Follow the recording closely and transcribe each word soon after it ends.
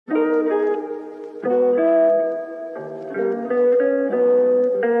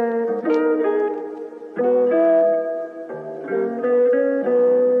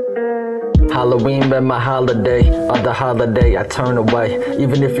Halloween been my holiday. Other holiday I turn away.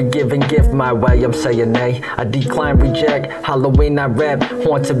 Even if you're giving gift my way, I'm saying nay. I decline, reject. Halloween I rap.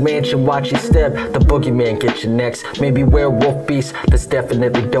 Haunted mansion, watch you step. The boogeyman get you next. Maybe werewolf beast. That's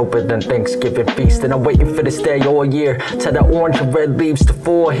definitely doper than Thanksgiving feast. And I'm waiting for this day all year. Tell the orange and red leaves to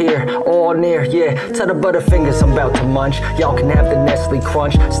fall here. All near, yeah. Tell the butterfingers I'm about to munch. Y'all can have the Nestle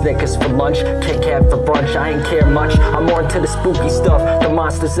Crunch. Snickers for lunch. Kit Kat for brunch. I ain't care much. I'm more into the spooky stuff. The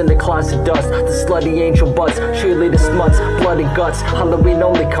monsters in the closet dust. The slutty angel butts. Cheerleader smuts. Blood and guts. Halloween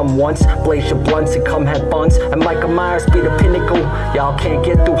only come once. Blaze your blunts and come have buns. And Michael Myers be the pinnacle. Y'all can't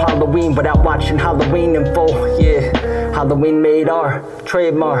get through Halloween without watching Halloween in full. Yeah. Halloween made our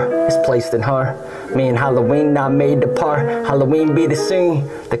trademark. It's placed in her. Me and Halloween not made to part. Halloween be the scene.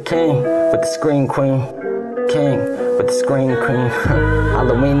 The king with the scream queen. King with the scream queen.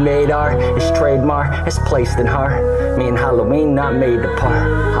 Halloween made art, it's trademark, it's placed in her. Me and Halloween not made to part.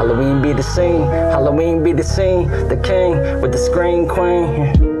 Halloween be the scene, Halloween be the scene. The king with the scream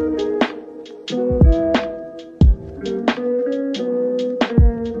queen.